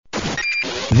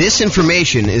This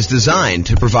information is designed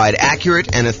to provide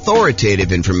accurate and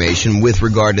authoritative information with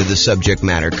regard to the subject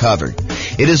matter covered.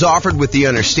 It is offered with the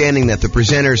understanding that the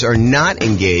presenters are not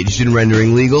engaged in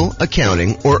rendering legal,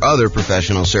 accounting, or other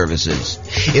professional services.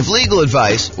 If legal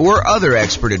advice or other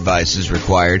expert advice is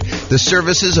required, the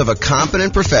services of a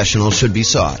competent professional should be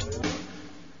sought.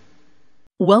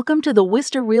 Welcome to the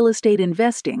Worcester Real Estate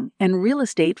Investing and Real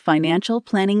Estate Financial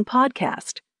Planning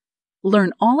Podcast.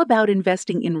 Learn all about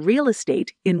investing in real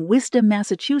estate in Worcester,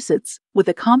 Massachusetts, with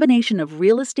a combination of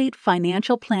real estate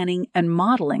financial planning and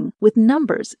modeling with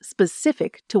numbers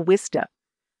specific to Worcester.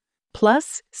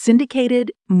 Plus,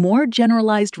 syndicated, more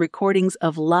generalized recordings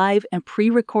of live and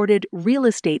pre-recorded real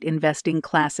estate investing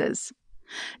classes.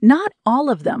 Not all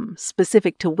of them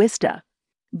specific to Worcester.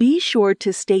 Be sure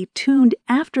to stay tuned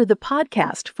after the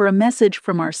podcast for a message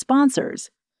from our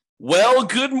sponsors. Well,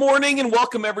 good morning and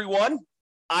welcome, everyone.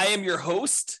 I am your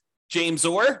host, James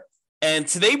Orr, and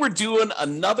today we're doing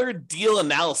another deal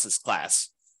analysis class.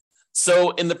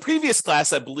 So in the previous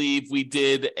class, I believe we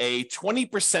did a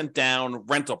 20% down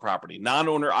rental property,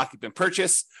 non-owner occupant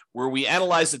purchase, where we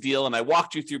analyzed the deal, and I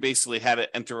walked you through basically how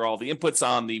to enter all the inputs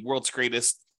on the world's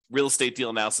greatest real estate deal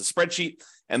analysis spreadsheet.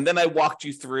 And then I walked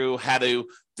you through how to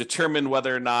determine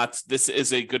whether or not this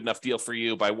is a good enough deal for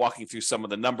you by walking through some of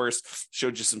the numbers,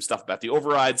 showed you some stuff about the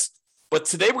overrides. But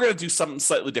today we're going to do something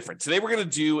slightly different. Today we're going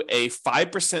to do a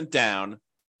 5% down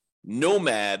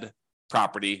Nomad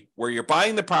property where you're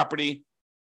buying the property,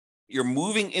 you're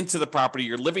moving into the property,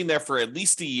 you're living there for at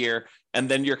least a year, and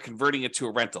then you're converting it to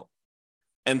a rental.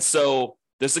 And so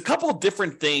there's a couple of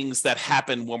different things that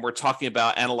happen when we're talking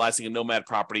about analyzing a Nomad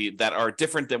property that are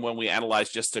different than when we analyze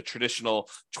just a traditional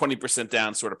 20%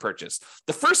 down sort of purchase.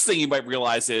 The first thing you might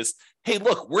realize is, hey,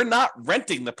 look, we're not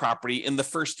renting the property in the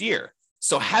first year.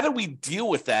 So how do we deal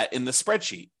with that in the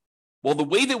spreadsheet? Well, the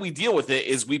way that we deal with it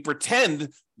is we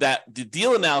pretend that the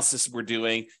deal analysis we're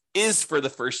doing is for the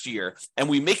first year, and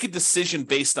we make a decision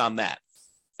based on that.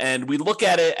 And we look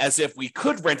at it as if we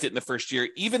could rent it in the first year,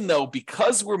 even though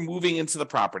because we're moving into the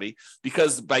property,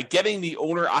 because by getting the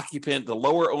owner-occupant, the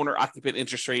lower owner-occupant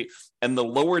interest rate, and the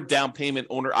lower down payment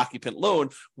owner-occupant loan,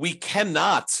 we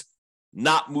cannot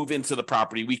not move into the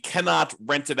property. We cannot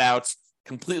rent it out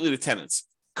completely to tenants.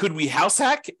 Could we house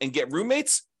hack and get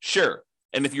roommates? Sure.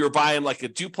 And if you were buying like a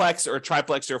duplex or a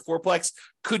triplex or a fourplex,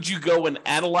 could you go and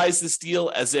analyze this deal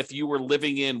as if you were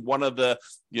living in one of the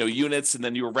units and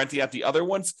then you were renting out the other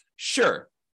ones? Sure.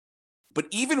 But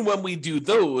even when we do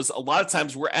those, a lot of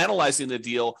times we're analyzing the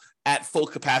deal at full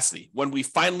capacity. When we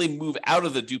finally move out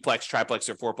of the duplex, triplex,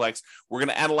 or fourplex, we're going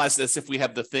to analyze this if we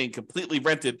have the thing completely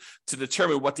rented to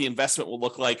determine what the investment will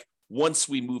look like once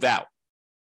we move out.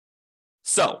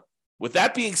 So, with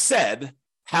that being said,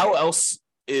 how else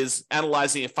is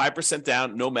analyzing a 5%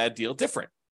 down Nomad deal different?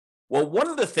 Well, one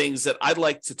of the things that I'd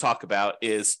like to talk about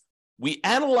is we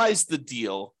analyze the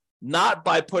deal not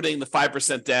by putting the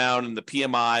 5% down and the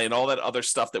PMI and all that other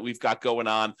stuff that we've got going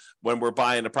on when we're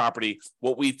buying a property.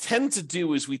 What we tend to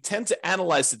do is we tend to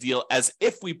analyze the deal as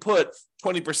if we put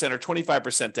 20% or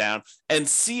 25% down and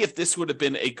see if this would have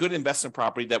been a good investment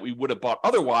property that we would have bought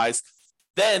otherwise.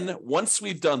 Then once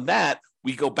we've done that,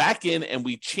 we go back in and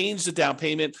we change the down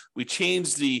payment, we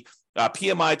change the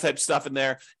PMI type stuff in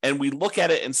there, and we look at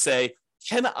it and say,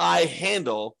 can I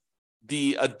handle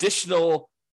the additional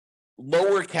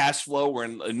lower cash flow, or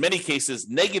in many cases,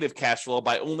 negative cash flow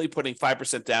by only putting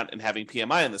 5% down and having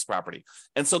PMI on this property?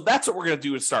 And so that's what we're going to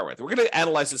do to start with. We're going to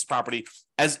analyze this property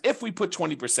as if we put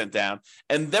 20% down,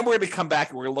 and then we're going to come back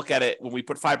and we're going to look at it when we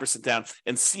put 5% down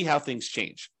and see how things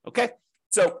change. Okay?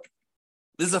 So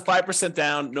this is a 5%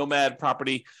 down Nomad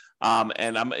property,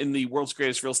 and I'm in the world's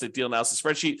greatest real estate deal analysis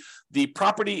spreadsheet. The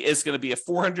property is going to be a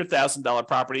 $400,000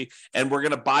 property, and we're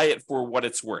going to buy it for what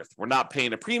it's worth. We're not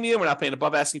paying a premium. We're not paying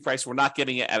above asking price. We're not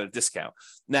getting it at a discount.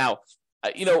 Now,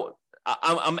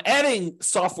 I'm adding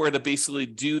software to basically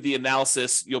do the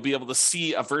analysis. You'll be able to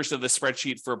see a version of the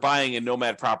spreadsheet for buying a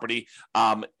Nomad property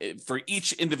for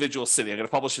each individual city. I'm going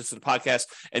to publish this in the podcast,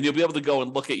 and you'll be able to go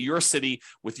and look at your city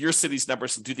with your city's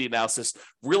numbers and do the analysis.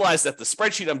 Realize that the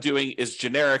spreadsheet I'm doing is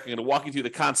generic. I'm going to walk you through the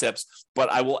concepts,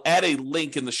 but I will add a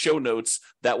link in the show notes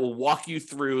that will walk you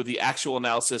through the actual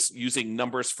analysis using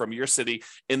numbers from your city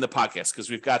in the podcast, because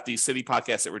we've got these city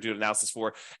podcasts that we're doing analysis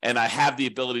for, and I have the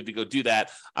ability to go do that.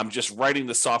 I'm just writing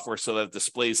the software so that it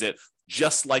displays it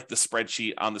just like the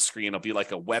spreadsheet on the screen. It'll be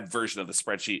like a web version of the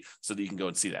spreadsheet so that you can go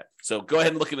and see that. So go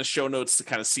ahead and look in the show notes to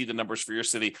kind of see the numbers for your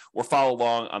city, or follow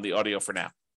along on the audio for now.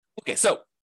 Okay, so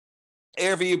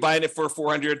ARV, buying it for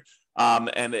 400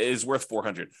 and it is worth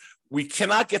 400. we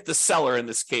cannot get the seller in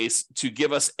this case to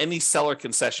give us any seller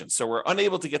concessions. So we're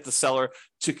unable to get the seller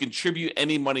to contribute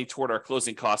any money toward our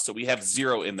closing costs. So we have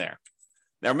zero in there.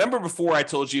 Now, remember before I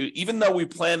told you, even though we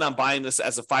plan on buying this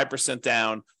as a 5%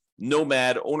 down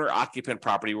Nomad owner occupant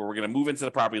property where we're going to move into the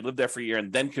property, live there for a year,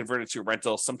 and then convert it to a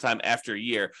rental sometime after a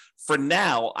year. For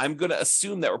now, I'm going to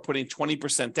assume that we're putting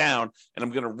 20% down, and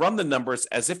I'm going to run the numbers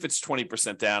as if it's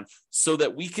 20% down so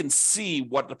that we can see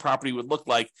what the property would look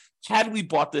like had we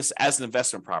bought this as an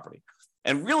investment property.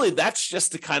 And really, that's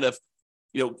just to kind of,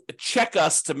 check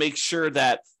us to make sure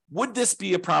that would this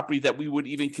be a property that we would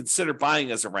even consider buying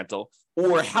as a rental,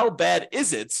 or how bad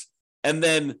is it? And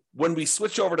then when we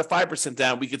switch over to 5%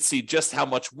 down, we could see just how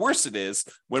much worse it is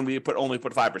when we only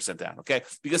put 5% down, okay?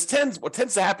 Because what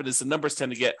tends to happen is the numbers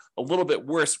tend to get a little bit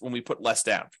worse when we put less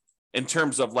down in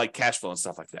terms of like cash flow and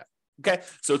stuff like that, okay?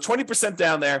 So 20%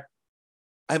 down there.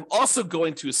 I'm also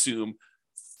going to assume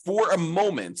for a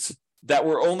moment that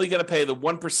we're only going to pay the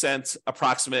 1%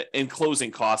 approximate in closing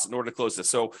costs in order to close this.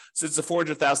 So since it's a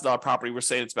 $400,000 property, we're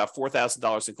saying it's about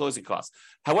 $4,000 in closing costs.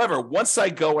 However, once I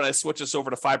go and I switch this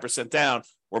over to 5% down,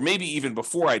 or maybe even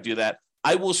before I do that,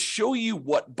 I will show you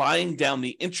what buying down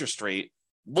the interest rate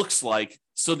looks like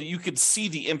so that you can see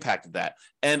the impact of that.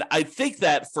 And I think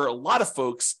that for a lot of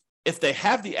folks, if they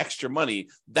have the extra money,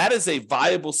 that is a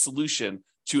viable solution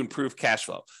to improve cash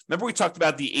flow. Remember, we talked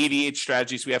about the 88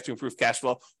 strategies we have to improve cash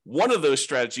flow. One of those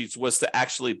strategies was to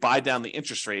actually buy down the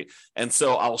interest rate. And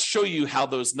so I'll show you how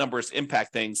those numbers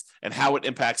impact things and how it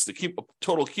impacts the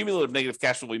total cumulative negative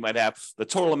cash flow we might have, the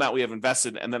total amount we have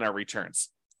invested, and then our returns.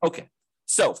 Okay,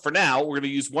 so for now, we're going to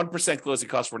use 1% closing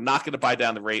costs. We're not going to buy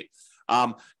down the rate.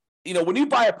 When you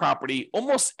buy a property,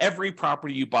 almost every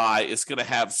property you buy is going to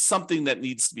have something that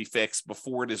needs to be fixed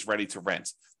before it is ready to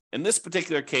rent. In this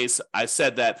particular case, I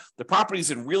said that the property is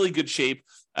in really good shape.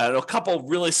 A couple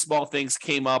really small things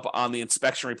came up on the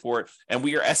inspection report, and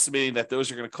we are estimating that those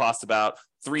are going to cost about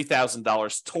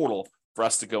 $3,000 total for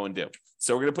us to go and do.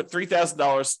 So we're going to put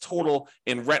 $3,000 total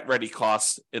in rent-ready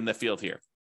costs in the field here.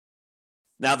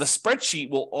 Now, the spreadsheet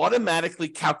will automatically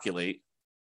calculate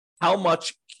how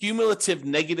much cumulative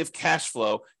negative cash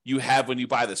flow you have when you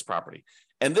buy this property.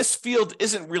 And this field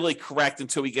isn't really correct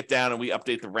until we get down and we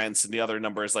update the rents and the other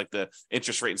numbers like the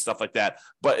interest rate and stuff like that.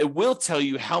 But it will tell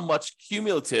you how much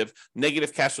cumulative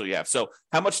negative cash flow you have. So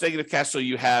how much negative cash flow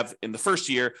you have in the first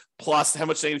year, plus how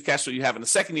much negative cash flow you have in the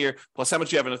second year, plus how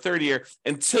much you have in the third year,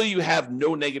 until you have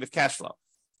no negative cash flow.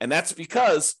 And that's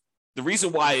because the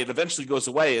reason why it eventually goes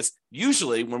away is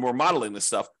usually when we're modeling this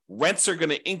stuff, rents are going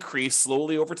to increase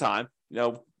slowly over time,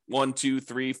 1, 2,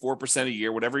 3, 4% a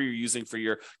year, whatever you're using for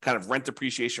your kind of rent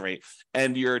depreciation rate.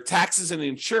 And your taxes and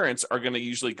insurance are going to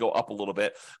usually go up a little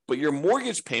bit, but your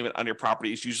mortgage payment on your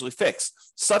property is usually fixed,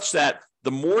 such that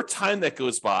the more time that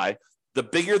goes by, the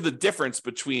bigger the difference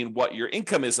between what your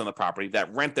income is on the property,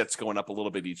 that rent that's going up a little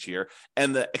bit each year,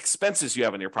 and the expenses you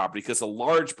have on your property, because a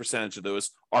large percentage of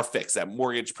those are fixed. That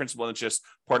mortgage, principal, interest,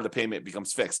 part of the payment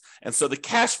becomes fixed. And so the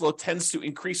cash flow tends to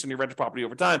increase in your rental property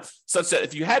over time, such that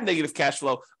if you had negative cash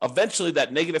flow, eventually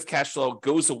that negative cash flow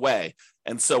goes away.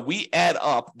 And so we add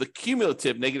up the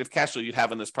cumulative negative cash flow you'd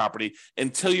have on this property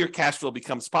until your cash flow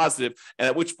becomes positive, and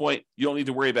at which point you don't need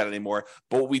to worry about it anymore.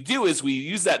 But what we do is we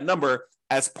use that number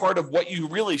as part of what you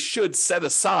really should set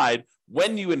aside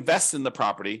when you invest in the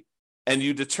property, and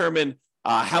you determine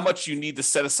how much you need to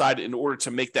set aside in order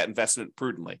to make that investment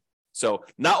prudently. So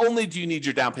not only do you need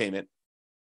your down payment,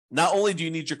 not only do you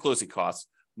need your closing costs,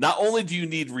 not only do you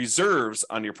need reserves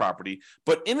on your property,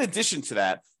 but in addition to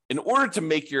that, in order to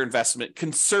make your investment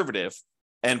conservative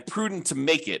and prudent to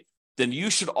make it, then you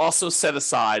should also set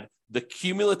aside the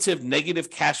cumulative negative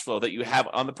cash flow that you have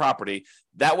on the property.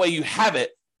 That way you have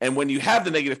it. And when you have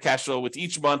the negative cash flow with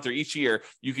each month or each year,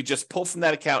 you could just pull from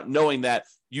that account knowing that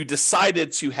you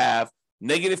decided to have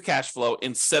negative cash flow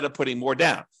instead of putting more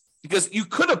down. Because you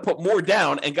could have put more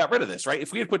down and got rid of this, right?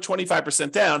 If we had put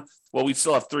 25% down, well, we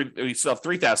still have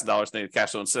 $3,000 negative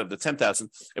cash flow instead of the $10,000.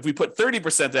 If we put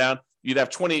 30% down, you'd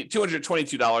have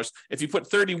 $222. If you put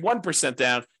 31%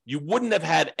 down, you wouldn't have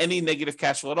had any negative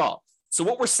cash flow at all. So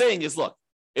what we're saying is, look,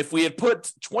 if we had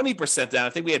put 20% down, I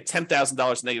think we had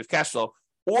 $10,000 negative cash flow,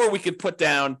 or we could put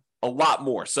down a lot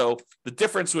more. So the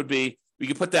difference would be we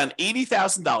could put down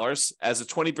 $80,000 as a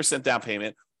 20% down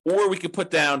payment, or we could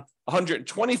put down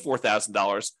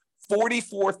 $124,000,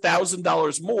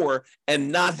 $44,000 more,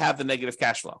 and not have the negative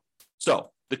cash flow. So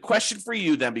the question for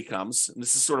you then becomes, and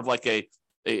this is sort of like a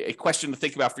question to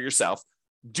think about for yourself,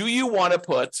 do you want to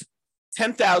put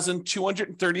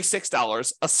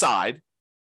 $10,236 aside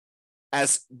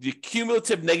as the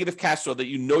cumulative negative cash flow that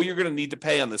you know you're going to need to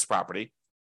pay on this property?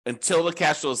 until the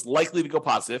cash flow is likely to go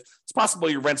positive. It's possible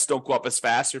your rents don't go up as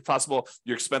fast. It's possible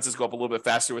your expenses go up a little bit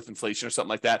faster with inflation or something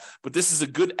like that. But this is a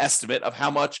good estimate of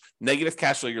how much negative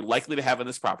cash flow you're likely to have in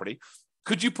this property.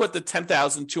 Could you put the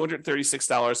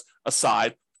 $10,236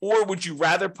 aside, or would you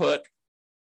rather put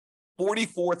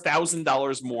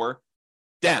 $44,000 more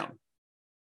down?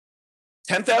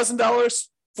 $10,000,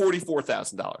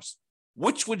 $44,000.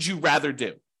 Which would you rather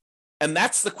do? And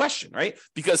that's the question, right?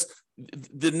 Because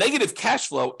the negative cash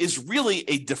flow is really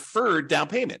a deferred down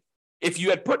payment. If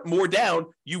you had put more down,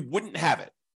 you wouldn't have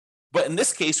it. But in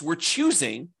this case, we're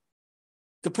choosing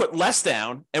to put less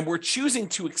down, and we're choosing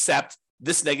to accept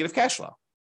this negative cash flow.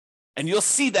 And you'll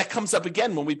see that comes up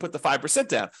again when we put the 5%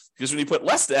 down, because when you put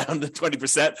less down than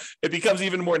 20%, it becomes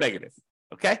even more negative.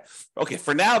 Okay.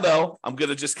 For now, though, I'm going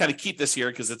to just kind of keep this here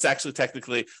because it's actually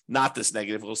technically not this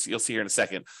negative. You'll see here in a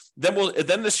second.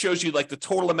 Then this shows you like the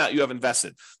total amount you have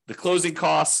invested, the closing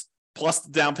costs plus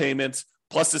the down payment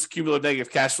plus this cumulative negative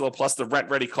cash flow plus the rent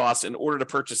ready costs in order to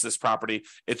purchase this property.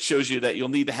 It shows you that you'll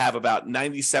need to have about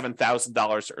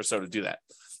 $97,000 or so to do that.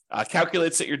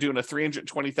 Calculates that you're doing a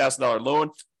 $320,000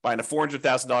 loan, buying a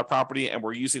 $400,000 property, and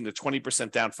we're using the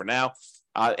 20% down for now.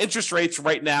 Interest rates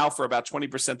right now for about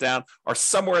 20% down are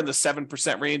somewhere in the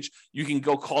 7% range. You can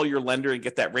go call your lender and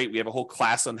get that rate. We have a whole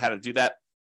class on how to do that.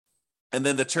 And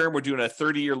then the term, we're doing a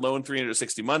 30-year loan,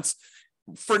 360 months.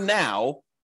 For now,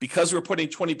 because we're putting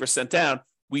 20% down,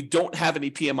 we don't have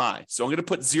any PMI. So I'm going to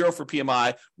put 0 for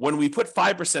PMI. When we put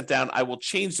 5% down, I will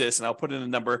change this and I'll put in a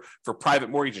number for private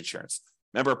mortgage insurance.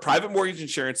 Remember, private mortgage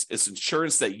insurance is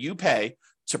insurance that you pay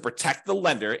to protect the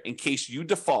lender in case you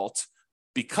default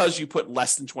because you put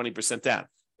less than 20% down.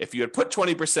 If you had put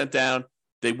 20% down,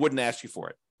 they wouldn't ask you for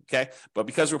it, okay? But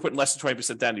because we're putting less than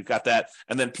 20% down, you've got that.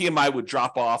 And then PMI would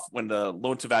drop off when the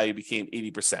loan to value became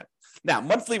 80%. Now,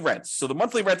 monthly rents. So the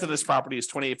monthly rent of this property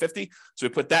is $2,850. So we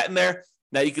put that in there.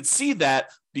 Now you can see that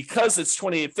because it's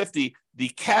 $2,850, the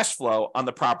cash flow on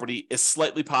the property is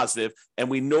slightly positive, and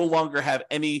we no longer have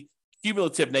any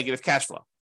cumulative negative cash flow.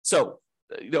 So,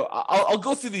 I'll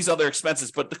go through these other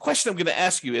expenses, but the question I'm going to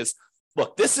ask you is,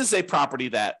 look, this is a property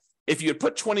that if you had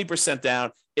put 20%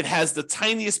 down, it has the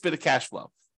tiniest bit of cash flow.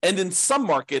 And in some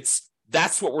markets,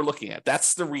 that's what we're looking at.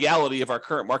 That's the reality of our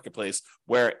current marketplace,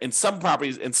 where in some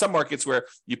properties, in some markets where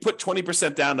you put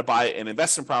 20% down to buy an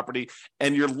investment property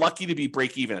and you're lucky to be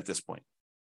break even at this point,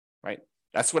 right?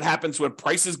 That's what happens when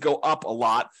prices go up a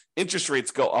lot, interest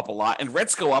rates go up a lot, and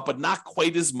rents go up, but not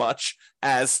quite as much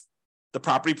as the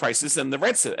property prices and the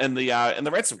rents and the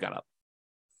rents have gone up.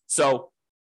 So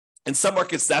in some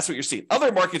markets, that's what you're seeing.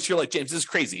 Other markets, you're like, James, this is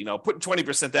crazy. Putting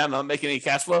 20% down, not making any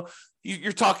cash flow.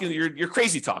 You're talking, you're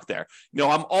crazy talk there.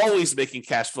 I'm always making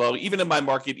cash flow, even in my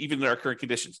market, even in our current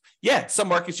conditions. Yeah, some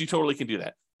markets you totally can do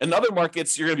that. In other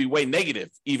markets, you're going to be way negative,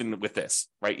 even with this,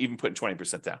 right? Even putting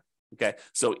 20% down. Okay,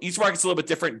 so each market's a little bit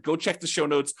different. Go check the show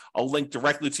notes. I'll link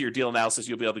directly to your deal analysis.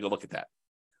 You'll be able to go look at that.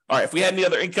 All right, if we had any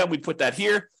other income, we'd put that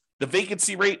here. The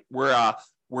vacancy rate,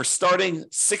 we're starting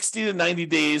 60 to 90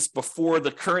 days before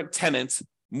the current tenant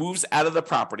moves out of the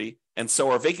property. And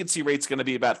so our vacancy rate is going to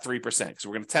be about 3%. So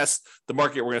we're going to test the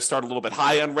market. We're going to start a little bit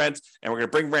high on rent, and we're going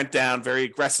to bring rent down very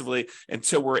aggressively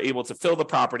until we're able to fill the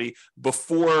property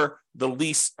before the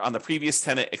lease on the previous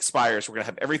tenant expires. We're going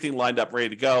to have everything lined up, ready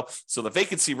to go. So the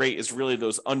vacancy rate is really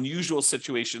those unusual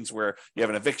situations where you have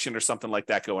an eviction or something like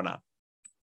that going on.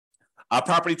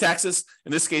 Property taxes,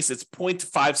 in this case, it's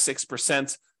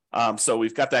 0.56%. So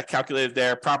we've got that calculated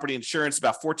there. Property insurance,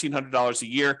 about $1,400 a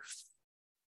year.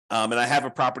 And I have a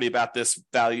property about this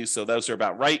value, so those are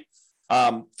about right.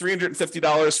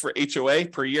 $350 for HOA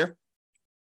per year.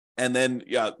 And then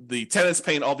the tenant's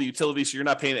paying all the utilities, so you're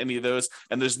not paying any of those.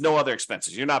 And there's no other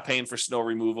expenses. You're not paying for snow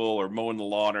removal or mowing the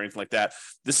lawn or anything like that.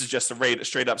 This is just a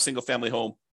straight up single family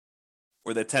home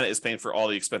where the tenant is paying for all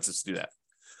the expenses to do that.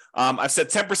 I've said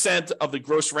 10% of the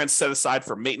gross rent set aside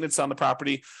for maintenance on the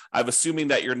property. I'm assuming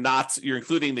that you're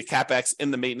including the CapEx in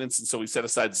the maintenance. And so we set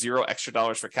aside $0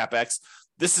 extra for CapEx.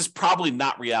 This is probably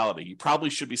not reality. You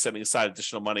probably should be setting aside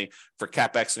additional money for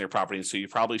CapEx in your property. And so you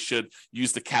probably should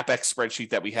use the CapEx spreadsheet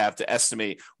that we have to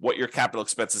estimate what your capital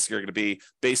expenses are going to be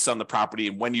based on the property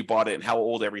and when you bought it and how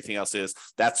old everything else is.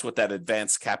 That's what that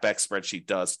advanced CapEx spreadsheet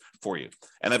does for you.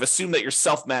 And I've assumed that you're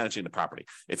self-managing the property.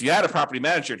 If you had a property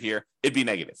manager here, it'd be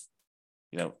negative,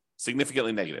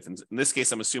 significantly negative. In this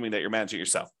case, I'm assuming that you're managing it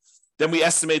yourself. Then we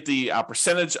estimate the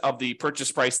percentage of the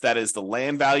purchase price that is the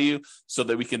land value, so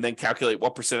that we can then calculate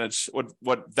what percentage,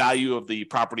 what value of the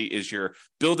property is your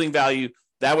building value.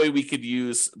 That way we could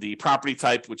use the property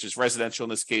type, which is residential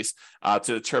in this case, to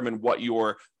determine what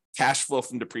your cash flow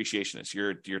from depreciation is,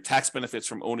 your tax benefits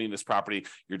from owning this property,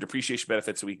 your depreciation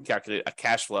benefits, so we can calculate a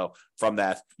cash flow from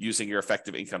that using your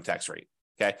effective income tax rate.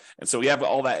 Okay. And so we have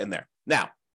all that in there. Now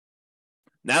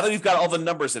that we've got all the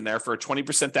numbers in there for a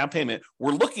 20% down payment,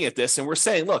 we're looking at this and we're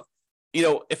saying, look,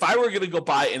 if I were going to go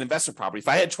buy an investment property, if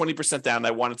I had 20% down and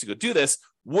I wanted to go do this,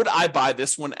 would I buy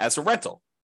this one as a rental?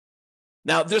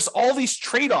 Now, there's all these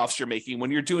trade-offs you're making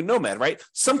when you're doing Nomad, right?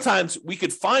 Sometimes we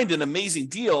could find an amazing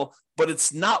deal, but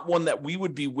it's not one that we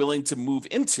would be willing to move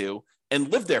into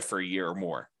and live there for a year or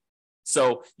more.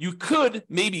 So you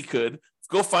maybe could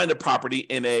go find a property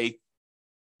in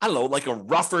like a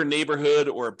rougher neighborhood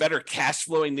or a better cash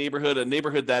flowing neighborhood, a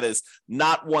neighborhood that is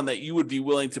not one that you would be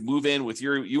willing to move in with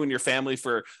you and your family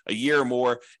for a year or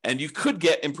more, and you could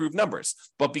get improved numbers.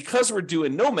 But because we're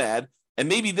doing Nomad, and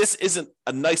maybe this isn't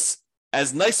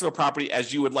as nice of a property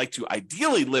as you would like to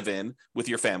ideally live in with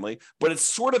your family, but it's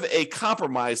sort of a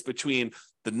compromise between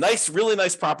the really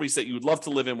nice properties that you would love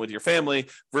to live in with your family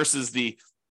versus the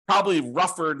probably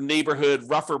rougher neighborhood,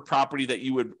 rougher property that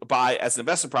you would buy as an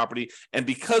investment property. And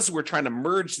because we're trying to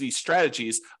merge these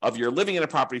strategies of you're living in a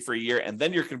property for a year and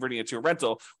then you're converting it to a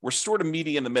rental, we're sort of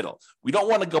meeting in the middle. We don't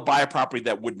want to go buy a property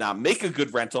that would not make a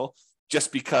good rental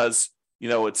just because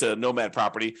it's a Nomad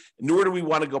property, nor do we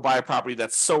want to go buy a property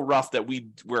that's so rough that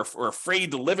we're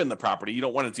afraid to live in the property. You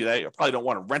don't want to do that. You probably don't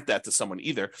want to rent that to someone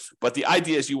either. But the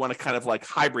idea is you want to kind of like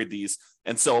hybrid these.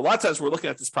 And so a lot of times we're looking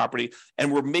at this property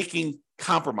and we're making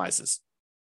compromises.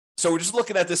 So we're just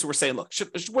looking at this and we're saying, look,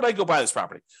 would I go buy this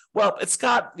property? Well, it's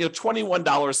got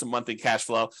 $21 a month in cash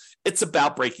flow. It's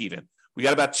about break even. We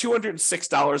got about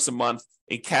 $206 a month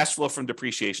in cash flow from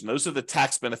depreciation. Those are the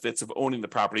tax benefits of owning the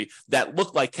property that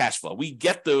look like cash flow. We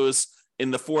get those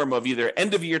in the form of either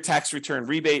end of year tax return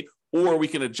rebate, or we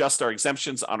can adjust our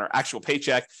exemptions on our actual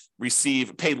paycheck,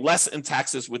 pay less in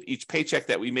taxes with each paycheck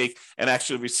that we make, and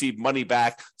actually receive money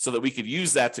back so that we could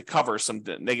use that to cover some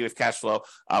negative cash flow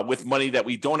with money that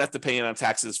we don't have to pay in on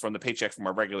taxes from the paycheck from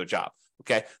our regular job.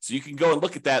 Okay, so you can go and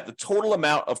look at that. The total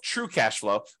amount of true cash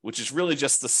flow, which is really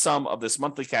just the sum of this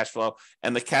monthly cash flow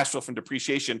and the cash flow from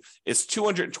depreciation, is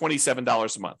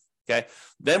 $227 a month. Okay,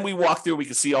 then we walk through, we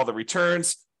can see all the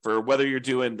returns for whether you're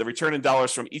doing the return in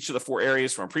dollars from each of the four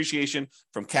areas, from appreciation,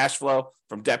 from cash flow,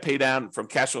 from debt pay down, from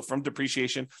cash flow from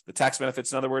depreciation, the tax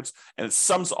benefits, in other words, and it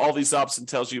sums all these up and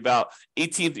tells you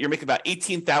you're making about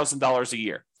 $18,000 a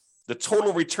year. The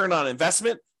total return on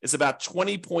investment is about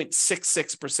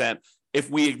 20.66% if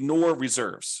we ignore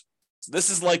reserves. So this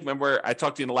is like, remember, I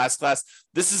talked to you in the last class,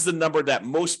 this is the number that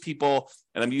most people,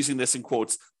 and I'm using this in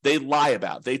quotes, they lie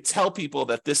about. They tell people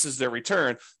that this is their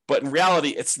return, but in reality,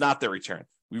 it's not their return.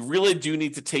 We really do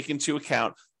need to take into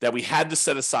account that we had to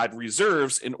set aside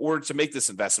reserves in order to make this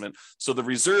investment. So the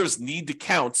reserves need to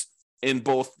count in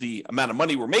both the amount of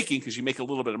money we're making, because you make a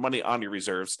little bit of money on your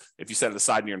reserves if you set it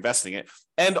aside and you're investing it,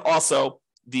 and also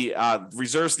the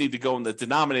reserves need to go in the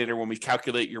denominator when we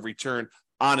calculate your return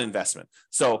on investment.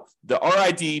 So the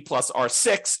RID plus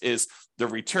R6 is the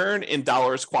return in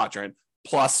dollars quadrant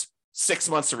plus 6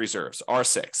 months of reserves,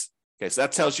 R6. Okay, so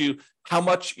that tells you how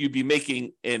much you'd be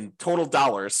making in total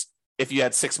dollars if you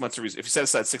had 6 months of if you set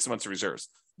aside 6 months of reserves.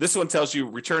 This one tells you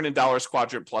return in dollars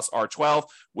quadrant plus R12,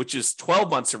 which is 12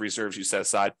 months of reserves you set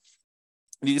aside.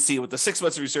 And you can see with the 6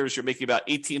 months of reserves, you're making about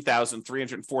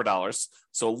 $18,304.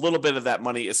 So a little bit of that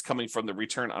money is coming from the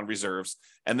return on reserves.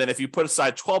 And then if you put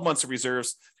aside 12 months of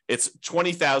reserves, it's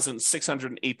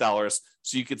 $20,608.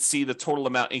 So you could see the total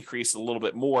amount increase a little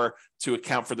bit more to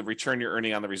account for the return you're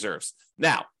earning on the reserves.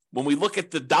 Now, when we look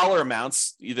at the dollar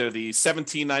amounts, either the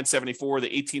 $17,974, the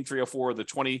 $18,304, or the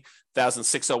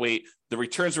 $20,608, the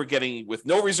returns we're getting with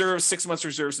no reserves, 6 months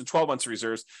reserves, and 12 months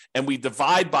reserves, and we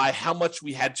divide by how much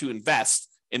we had to invest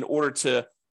in order to,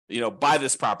 buy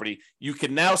this property, you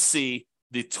can now see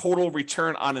the total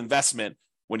return on investment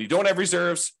when you don't have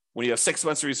reserves, when you have 6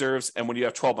 months reserves, and when you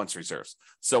have 12 months reserves.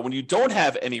 So when you don't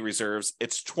have any reserves,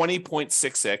 it's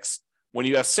 20.66. When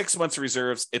you have 6 months of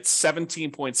reserves, it's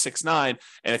 17.69.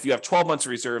 And if you have 12 months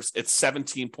of reserves, it's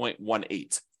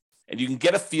 17.18. And you can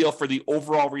get a feel for the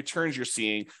overall returns you're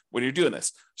seeing when you're doing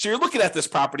this. So you're looking at this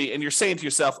property and you're saying to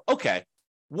yourself, okay,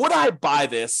 would I buy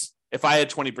this if I had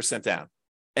 20% down?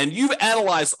 And you've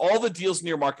analyzed all the deals in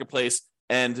your marketplace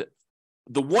and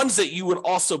the ones that you would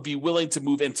also be willing to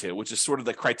move into, which is sort of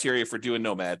the criteria for doing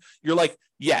Nomad. You're like,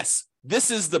 yes,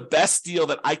 this is the best deal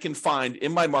that I can find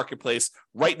in my marketplace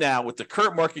right now with the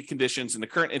current market conditions and the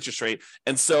current interest rate.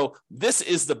 And so this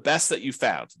is the best that you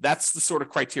found. That's the sort of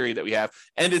criteria that we have,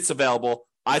 and it's available.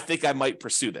 I think I might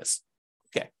pursue this.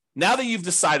 Okay. Now that you've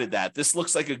decided that this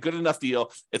looks like a good enough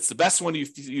deal, it's the best one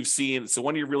you've seen, it's the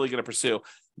one you're really going to pursue.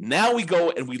 Now we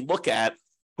go and we look at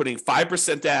putting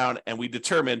 5% down, and we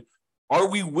determine, are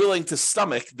we willing to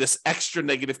stomach this extra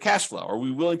negative cash flow? Are we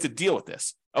willing to deal with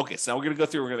this? Okay, so now we're going to go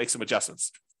through, we're going to make some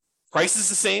adjustments. Price is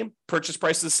the same, purchase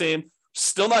price is the same,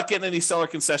 still not getting any seller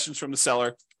concessions from the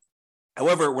seller.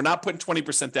 However, we're not putting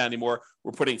 20% down anymore,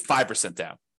 we're putting 5%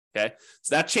 down, okay?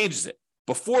 So that changes it.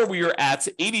 Before we were at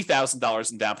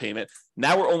 $80,000 in down payment,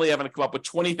 now we're only having to come up with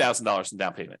 $20,000 in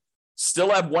down payment. Still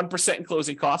have 1% in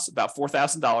closing costs, about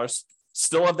 $4,000.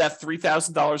 Still have that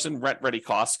 $3,000 in rent ready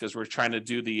costs because we're trying to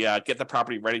do the get the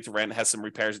property ready to rent. It has some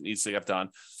repairs that needs to get done.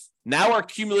 Now our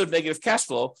cumulative negative cash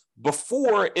flow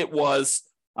before it was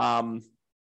I don't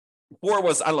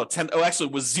know 10. Oh, actually,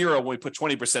 it was zero when we put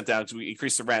 20% down because we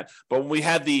increased the rent. But when we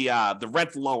had the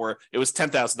rent lower, it was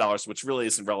 $10,000, which really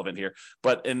isn't relevant here.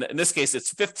 But in this case,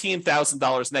 it's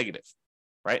 $15,000 negative,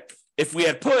 right? If we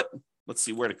had put, let's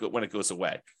see when it goes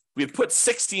away. We had put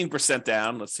 16%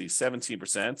 down. Let's see,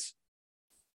 17%.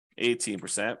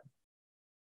 18%,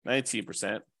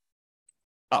 19%.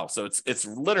 Oh, so it's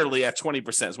literally at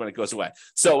 20% is when it goes away.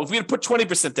 So if we had put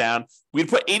 20% down, we'd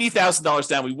put $80,000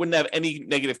 down, we wouldn't have any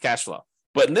negative cash flow.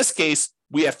 But in this case,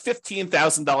 we have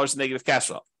 $15,000 negative cash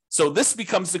flow. So this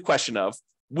becomes the question of,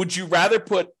 would you rather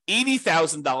put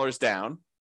 $80,000 down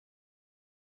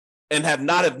and have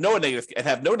no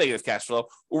negative cash flow,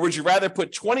 or would you rather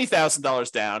put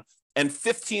 $20,000 down and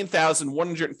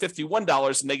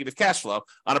 $15,151 in negative cash flow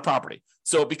on a property?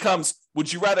 So it becomes,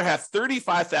 would you rather have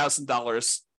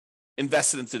 $35,000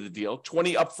 invested into the deal,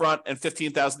 20 upfront and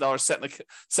 $15,000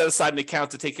 set aside in an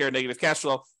account to take care of negative cash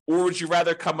flow, or would you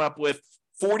rather come up with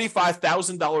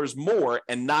 $45,000 more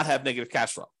and not have negative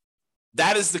cash flow?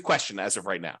 That is the question as of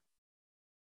right now.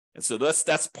 And so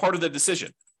that's part of the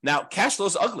decision. Now, cash flow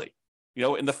is ugly.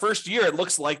 In the first year, it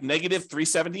looks like negative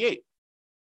 $378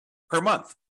 per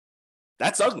month.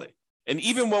 That's ugly. And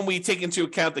even when we take into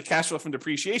account the cash flow from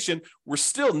depreciation, we're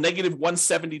still negative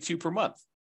 $172 per month.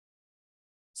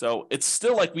 So it's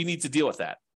still like we need to deal with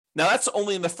that. Now, that's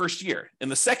only in the first year. In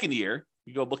the second year,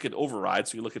 you go look at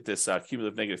overrides. So you look at this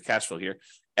cumulative negative cash flow here.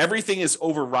 Everything is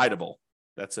overridable.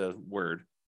 That's a word.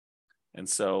 And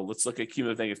so let's look at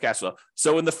cumulative negative cash flow.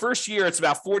 So in the first year, it's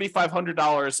about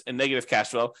 $4,500 in negative cash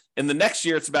flow. In the next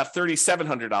year, it's about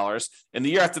 $3,700. In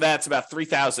the year after that, it's about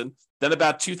 $3,000. Then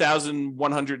about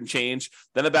 $2,100 and change.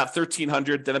 Then about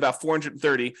 $1,300. Then about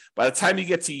 $430. By the time you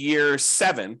get to year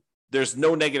 7, there's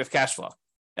no negative cash flow.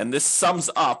 And this sums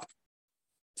up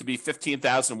to be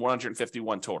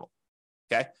 $15,151 total.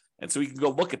 Okay. And so we can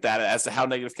go look at that as to how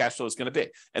negative cash flow is going to be.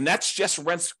 And that's just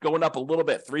rents going up a little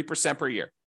bit, 3% per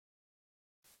year.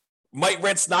 Might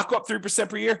rents not go up 3%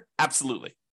 per year?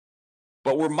 Absolutely.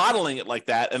 But we're modeling it like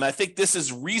that. And I think this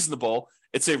is reasonable.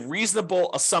 It's a reasonable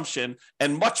assumption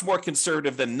and much more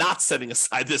conservative than not setting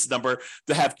aside this number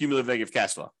to have cumulative negative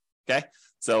cash flow. Okay.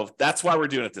 So that's why we're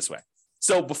doing it this way.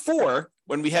 So before,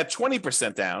 when we had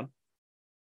 20% down,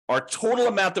 our total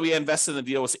amount that we invested in the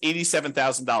deal was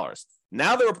 $87,000.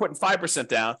 Now that we're putting 5%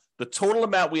 down, the total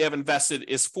amount we have invested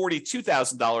is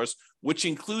 $42,000, which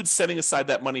includes setting aside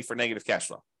that money for negative cash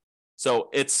flow. So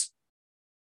it's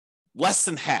less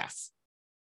than half,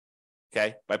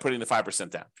 okay, by putting the 5%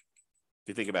 down, if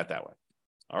you think about it that way.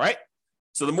 All right.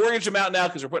 So the mortgage amount now,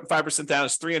 because we're putting 5% down,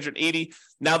 is $380.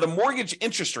 Now the mortgage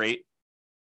interest rate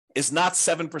is not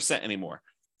 7% anymore.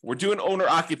 We're doing owner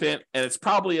occupant, and it's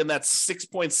probably in that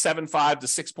 6.75 to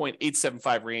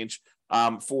 6.875 range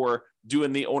for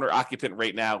doing the owner occupant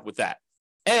rate now with that.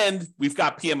 And we've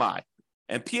got PMI.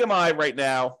 And PMI right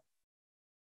now,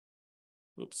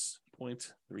 0.38.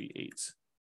 0.038.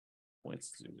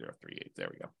 There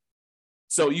we go.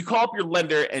 So you call up your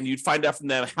lender and you'd find out from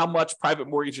them how much private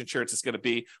mortgage insurance is going to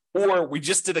be. Or we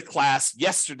just did a class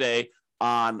yesterday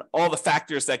on all the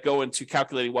factors that go into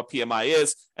calculating what PMI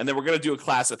is. And then we're going to do a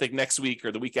class, I think next week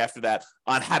or the week after that,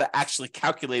 on how to actually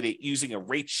calculate it using a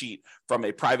rate sheet from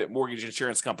a private mortgage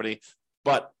insurance company.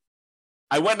 But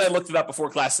I went and I looked it up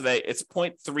before class today. It's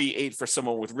 0.38 for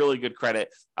someone with really good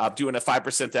credit, doing a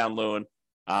 5% down loan,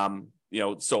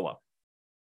 solo.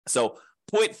 So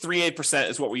 0.38%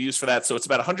 is what we use for that. So it's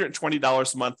about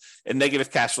 $120 a month in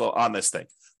negative cash flow on this thing.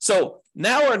 So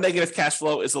now our negative cash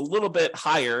flow is a little bit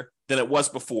higher than it was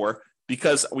before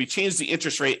because we changed the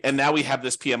interest rate and now we have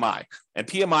this PMI. And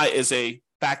PMI is a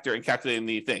factor in calculating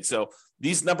the thing. So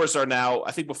these numbers are now,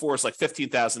 I think before it's like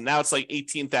 $15,000. Now it's like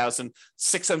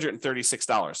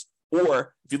 $18,636.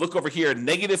 Or if you look over here,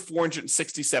 negative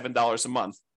 $467 a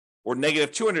month or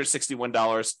negative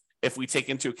 $261 if we take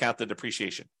into account the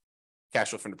depreciation, cash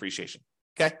flow from depreciation.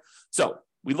 Okay. So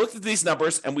we looked at these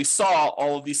numbers and we saw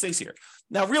all of these things here.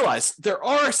 Now realize there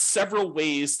are several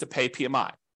ways to pay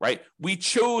PMI, right? We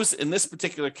chose in this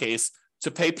particular case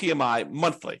to pay PMI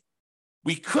monthly.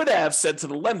 We could have said to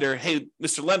the lender, hey,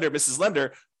 Mr. Lender, Mrs.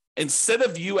 Lender, instead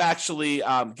of you actually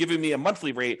giving me a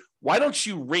monthly rate, why don't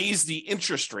you raise the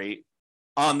interest rate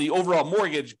on the overall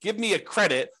mortgage? Give me a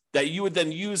credit that you would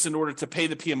then use in order to pay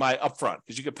the PMI upfront,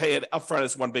 because you could pay it upfront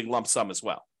as one big lump sum as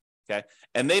well. Okay.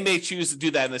 And they may choose to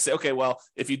do that. And they say, okay, well,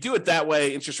 if you do it that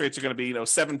way, interest rates are going to be,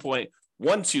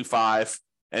 7.125,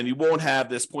 and you won't have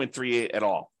this 0.38 at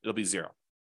all. It'll be zero.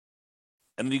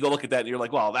 And then you go look at that and you're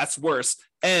like, well, that's worse.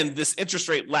 And this interest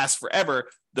rate lasts forever.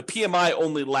 The PMI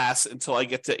only lasts until I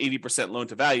get to 80% loan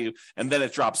to value, and then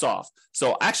it drops off.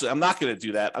 So actually, I'm not going to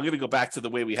do that. I'm going to go back to the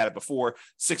way we had it before,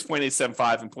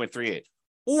 6.875 and 0.38.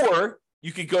 Or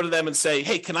you could go to them and say,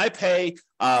 hey, can I pay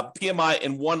PMI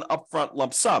in one upfront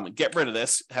lump sum and get rid of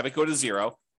this, have it go to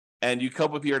zero, and you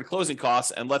come up here in closing costs,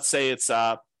 and let's say it's,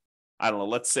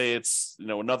 let's say it's,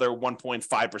 another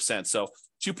 1.5%. So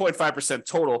 2.5%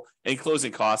 total in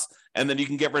closing costs, and then you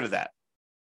can get rid of that.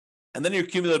 And then your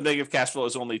cumulative negative cash flow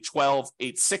is only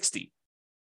 12,860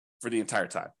 for the entire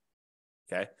time.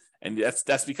 Okay. And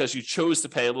that's because you chose to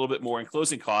pay a little bit more in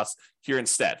closing costs here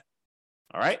instead.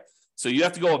 All right. So you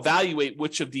have to go evaluate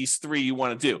which of these three you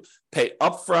want to do. Pay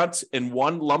upfront in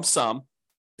one lump sum,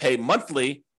 pay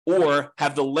monthly, or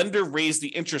have the lender raise the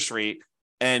interest rate,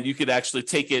 and you could actually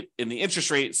take it in the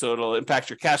interest rate, so it'll impact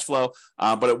your cash flow,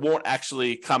 but it won't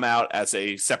actually come out as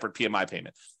a separate PMI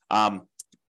payment.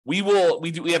 We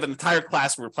have an entire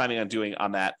class we're planning on doing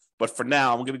on that, but for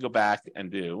now, I'm going to go back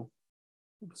and do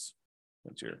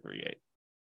 0.038.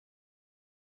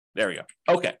 There we go.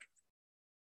 Okay.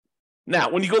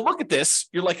 Now, when you go look at this,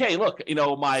 you're like, hey, look,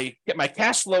 my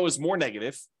cash flow is more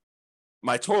negative.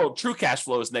 My total true cash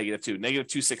flow is negative too, negative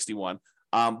 261.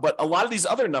 But a lot of these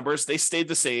other numbers, they stayed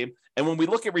the same. And when we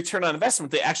look at return on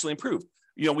investment, they actually improved.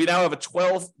 We now have a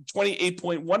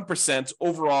 28.1%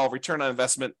 overall return on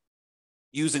investment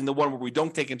using the one where we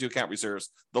don't take into account reserves,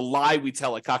 the lie we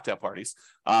tell at cocktail parties.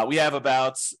 We have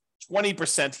about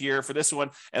 20% here for this one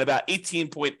and about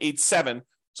 18.87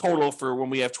 total for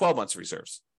when we have 12 months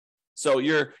reserves. So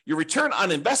your return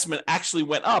on investment actually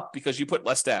went up because you put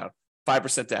less down,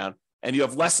 5% down, and you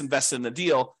have less invested in the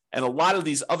deal. And a lot of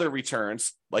these other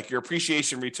returns, like your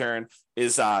appreciation return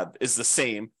is the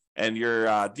same, and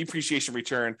your depreciation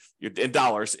return in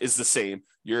dollars is the same.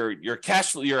 Your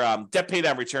cash flow, your debt pay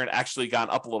down return actually gone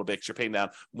up a little bit because you're paying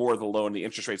down more of the loan. The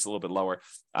interest rate's a little bit lower,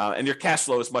 and your cash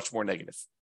flow is much more negative.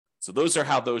 So those are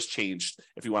how those changed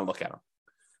if you want to look at them.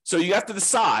 So you have to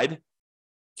decide,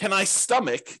 can I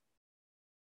stomach,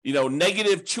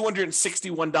 negative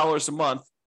 $261 a month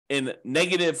in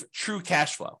negative true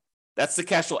cash flow? That's the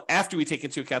cash flow after we take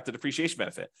into account the depreciation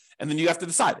benefit. And then you have to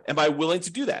decide, am I willing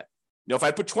to do that? If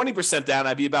I put 20% down,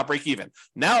 I'd be about break even.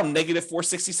 Now I'm negative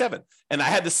 467. And I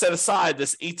had to set aside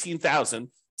this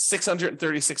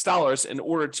 $18,636 in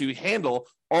order to handle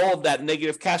all of that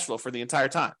negative cash flow for the entire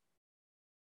time.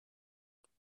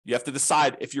 You have to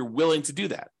decide if you're willing to do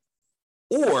that.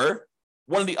 Or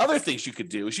one of the other things you could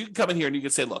do is you can come in here and you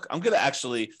can say, look, I'm going to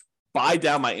actually buy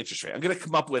down my interest rate. I'm going to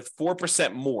come up with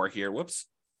 4% more here.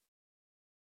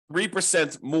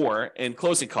 3% more in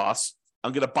closing costs.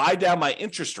 I'm going to buy down my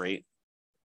interest rate.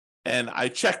 And I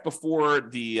checked before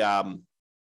the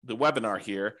webinar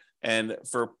here, and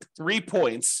for 3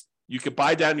 points, you could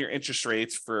buy down your interest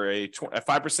rates for a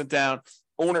 5% down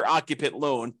owner-occupant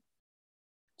loan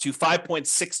to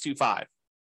 5.625.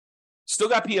 Still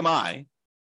got PMI,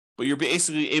 but you're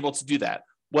basically able to do that.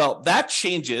 Well, that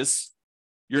changes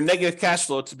your negative cash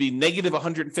flow to be negative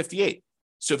 158.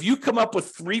 So if you come up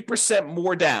with 3%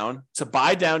 more down to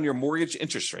buy down your mortgage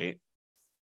interest rate,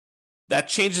 that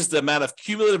changes the amount of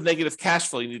cumulative negative cash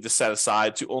flow you need to set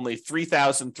aside to only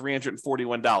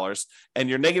 $3,341. And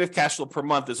your negative cash flow per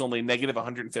month is only negative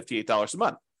 $158 a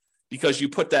month because you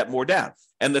put that more down.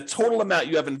 And the total amount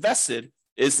you have invested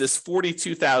is this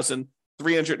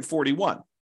 $42,341.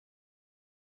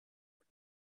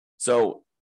 So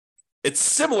it's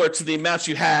similar to the amounts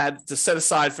you had to set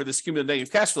aside for this cumulative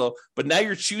negative cash flow, but now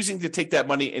you're choosing to take that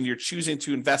money and you're choosing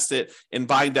to invest it in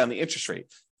buying down the interest rate.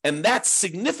 And that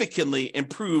significantly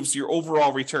improves your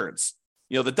overall returns.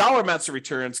 The dollar amounts of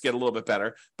returns get a little bit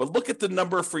better, but look at the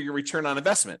number for your return on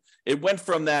investment. It went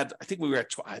from that, I think we were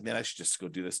at, I should just go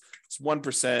do this. It's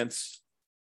 1%,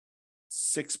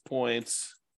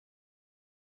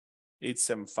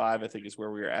 6.875, I think is where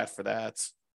we were at for that.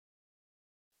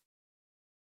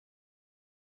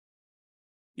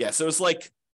 Yeah, so it's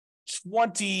like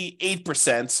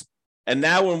 28%. And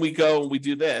now when we go and we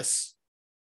do this,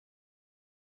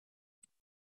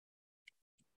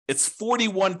 it's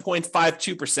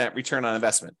 41.52% return on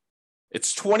investment.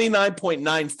 It's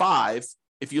 29.95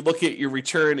 if you look at your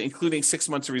return, including 6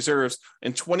 months of reserves,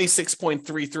 and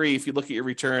 26.33 if you look at your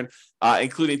return,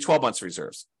 including 12 months of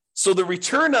reserves. So the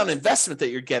return on investment that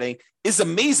you're getting is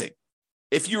amazing.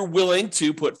 If you're willing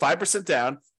to put 5%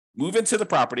 down, move into the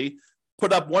property,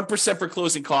 put up 1% for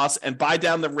closing costs, and buy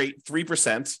down the rate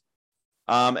 3%,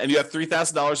 and you have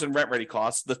 $3,000 in rent-ready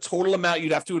costs, the total amount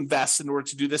you'd have to invest in order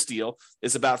to do this deal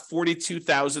is about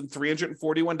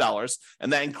 $42,341,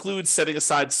 and that includes setting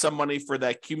aside some money for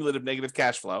that cumulative negative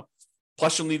cash flow.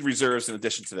 Plus, you'll need reserves in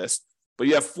addition to this. But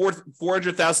you have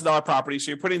 $400,000 property,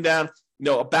 so you're putting down,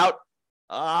 about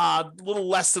a little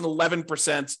less than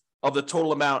 11% of the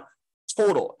total amount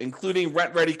total, including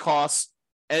rent-ready costs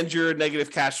and your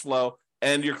negative cash flow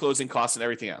and your closing costs and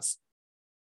everything else.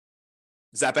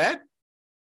 Is that bad?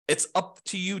 It's up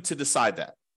to you to decide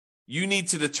that. You need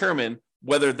to determine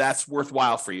whether that's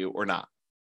worthwhile for you or not.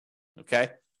 Okay?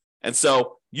 And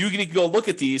so you need to go look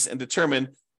at these and determine,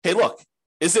 hey, look,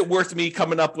 is it worth me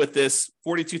coming up with this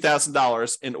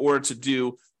 $42,000 in order to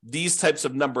do these types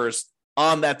of numbers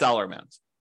on that dollar amount?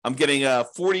 I'm getting a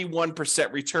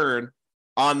 41% return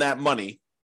on that money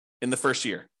in the first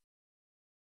year.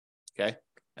 Okay?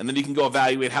 And then you can go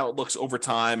evaluate how it looks over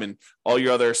time and all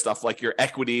your other stuff like your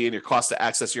equity and your cost to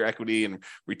access your equity and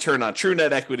return on true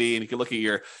net equity. And you can look at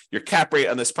your cap rate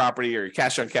on this property or your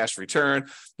cash on cash return.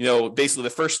 Basically the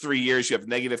first 3 years you have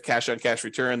negative cash on cash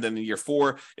return. Then in year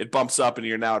 4, it bumps up and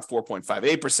you're now at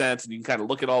 4.58%. And you can kind of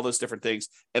look at all those different things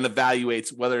and evaluate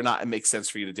whether or not it makes sense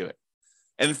for you to do it.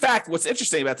 And in fact, what's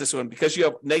interesting about this one, because you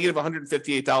have negative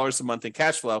 $158 a month in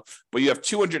cash flow, but you have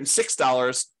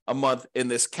 $206 a month in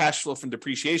this cash flow from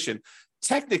depreciation,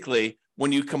 technically,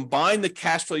 when you combine the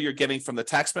cash flow you're getting from the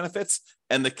tax benefits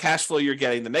and the cash flow you're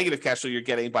getting, the negative cash flow you're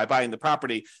getting by buying the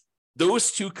property,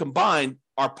 those two combined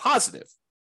are positive.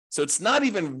 So it's not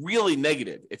even really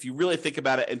negative if you really think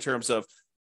about it in terms of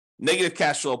negative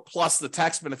cash flow plus the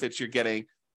tax benefits you're getting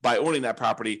by owning that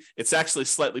property. It's actually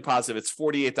slightly positive. It's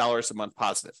 $48 a month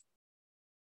positive,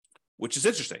 which is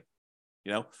interesting.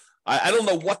 I don't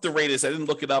know what the rate is. I didn't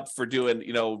look it up for doing,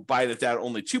 buying it down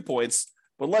only 2 points,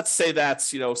 but let's say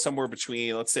that's, somewhere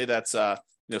between, let's say that's,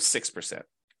 6%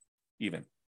 even.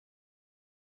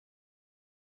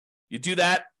 You do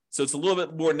that. So it's a little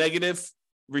bit more negative.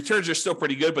 Returns are still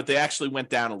pretty good, but they actually went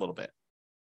down a little bit.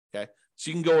 Okay. So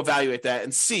you can go evaluate that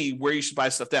and see where you should buy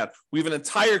stuff down. We have an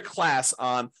entire class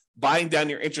on buying down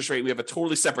your interest rate. We have a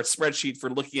totally separate spreadsheet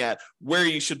for looking at where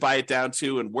you should buy it down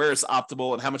to and where it's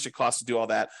optimal and how much it costs to do all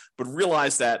that. But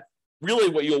realize that really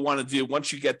what you'll want to do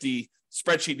once you get the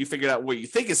spreadsheet, you figured out what you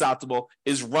think is optimal,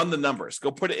 is run the numbers.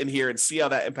 Go put it in here and see how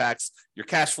that impacts your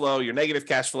cash flow, your negative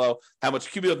cash flow, how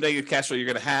much cumulative negative cash flow you're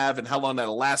going to have and how long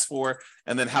that'll last for,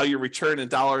 and then how your return in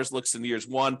dollars looks in year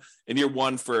one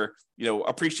for,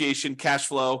 appreciation, cash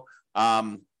flow,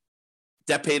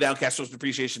 debt pay down, cash flows,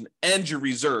 depreciation, and your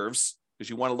reserves, because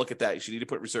you want to look at that. You need to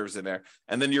put reserves in there.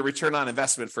 And then your return on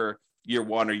investment for year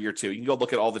 1 or year 2. You can go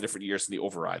look at all the different years in the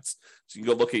overrides. So you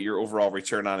can go look at your overall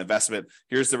return on investment.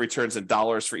 Here's the returns in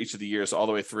dollars for each of the years all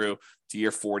the way through to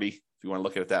year 40, if you want to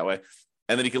look at it that way.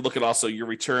 And then you can look at also your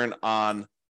return on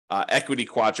equity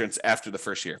quadrants after the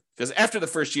first year. Because after the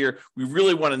first year, we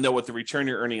really want to know what the return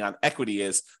you're earning on equity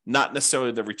is, not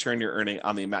necessarily the return you're earning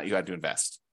on the amount you had to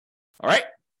invest. All right?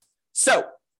 So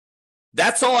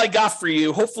that's all I got for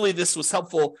you. Hopefully this was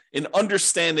helpful in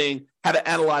understanding how to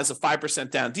analyze a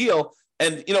 5% down deal.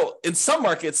 And, in some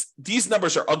markets, these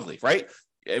numbers are ugly, right?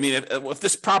 I mean, if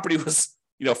this property was,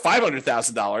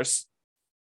 $500,000,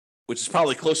 which is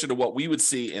probably closer to what we would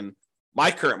see in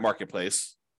my current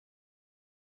marketplace,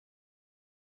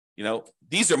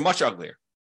 these are much uglier.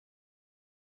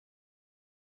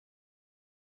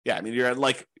 Yeah, I mean, you're at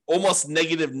like almost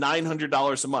negative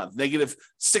 $900 a month, negative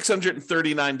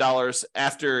 $639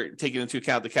 after taking into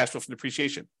account the cash flow from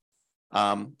depreciation.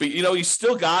 But you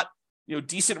still got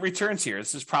decent returns here.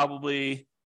 This is probably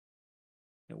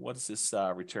what is this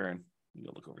return? You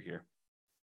go look over here.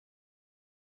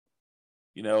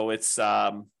 It's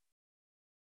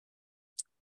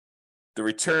the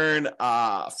return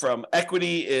from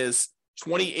equity is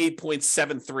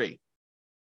 28.73.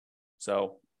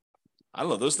 So I don't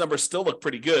know. Those numbers still look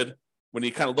pretty good when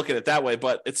you kind of look at it that way,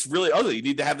 but it's really ugly. You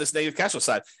need to have this negative cash flow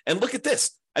side. And look at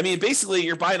this. I mean, basically,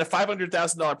 you're buying a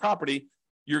 $500,000 property.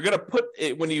 You're going to put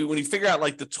it when you figure out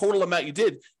like the total amount you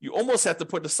did. You almost have to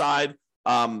put aside,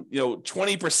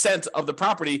 20% of the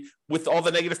property with all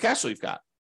the negative cash flow you've got.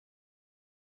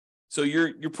 So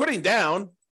you're putting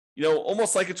down,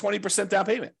 almost like a 20% down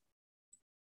payment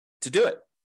to do it.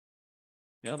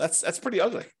 That's pretty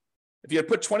ugly. If you had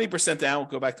put 20% down,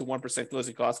 go back to 1%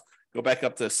 closing costs, go back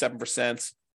up to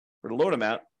 7% for the loan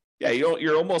amount,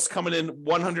 you're almost coming in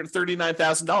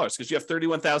 $139,000 because you have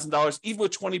 $31,000 even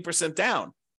with 20%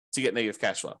 down to get negative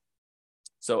cash flow.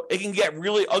 So it can get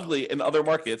really ugly in other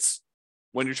markets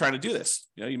when you're trying to do this.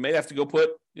 You may have to go put,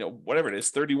 whatever it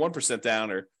is, 31%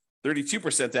 down or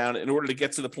 32% down in order to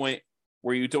get to the point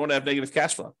where you don't have negative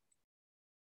cash flow.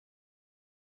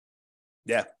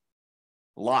 Yeah,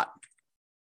 a lot.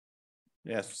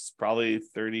 Yeah, it's probably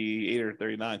 38 or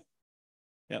 39.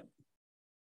 Yep.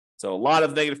 So a lot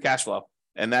of negative cash flow,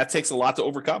 and that takes a lot to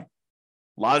overcome.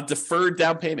 A lot of deferred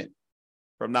down payment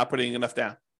from not putting enough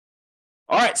down.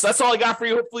 All right, so that's all I got for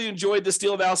you. Hopefully you enjoyed this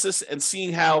deal analysis and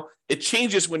seeing how it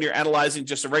changes when you're analyzing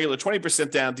just a regular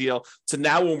 20% down deal to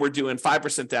now when we're doing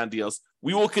 5% down deals.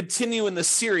 We will continue in this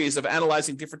series of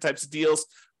analyzing different types of deals.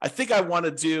 I think I want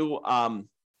to do, I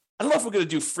don't know if we're going to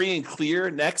do free and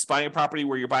clear next, buying a property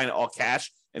where you're buying it all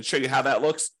cash and show you how that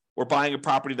looks, or buying a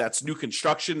property that's new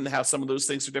construction and how some of those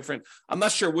things are different. I'm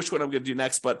not sure which one I'm going to do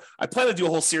next, but I plan to do a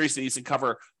whole series of these and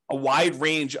cover a wide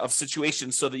range of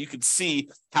situations so that you can see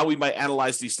how we might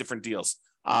analyze these different deals.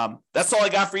 That's all I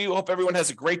got for you. Hope everyone has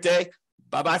a great day.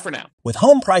 Bye-bye for now. With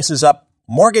home prices up,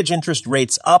 mortgage interest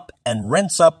rates up, and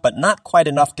rents up, but not quite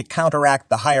enough to counteract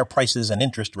the higher prices and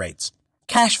interest rates,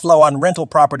 cash flow on rental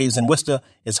properties in Wista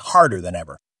is harder than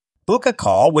ever. Book a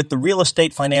call with the Real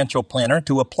Estate Financial Planner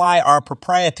to apply our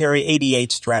proprietary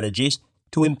 88 strategies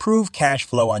to improve cash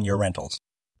flow on your rentals.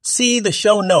 See the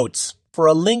show notes for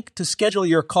a link to schedule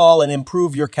your call and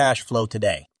improve your cash flow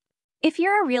today. If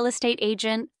you're a real estate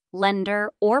agent,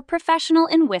 lender, or professional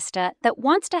in Wista that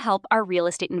wants to help our real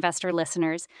estate investor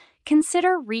listeners,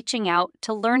 consider reaching out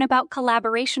to learn about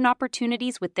collaboration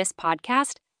opportunities with this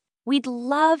podcast. We'd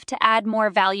love to add more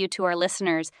value to our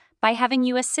listeners by having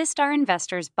you assist our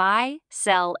investors buy,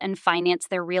 sell, and finance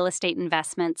their real estate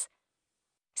investments.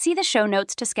 See the show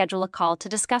notes to schedule a call to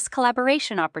discuss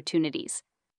collaboration opportunities.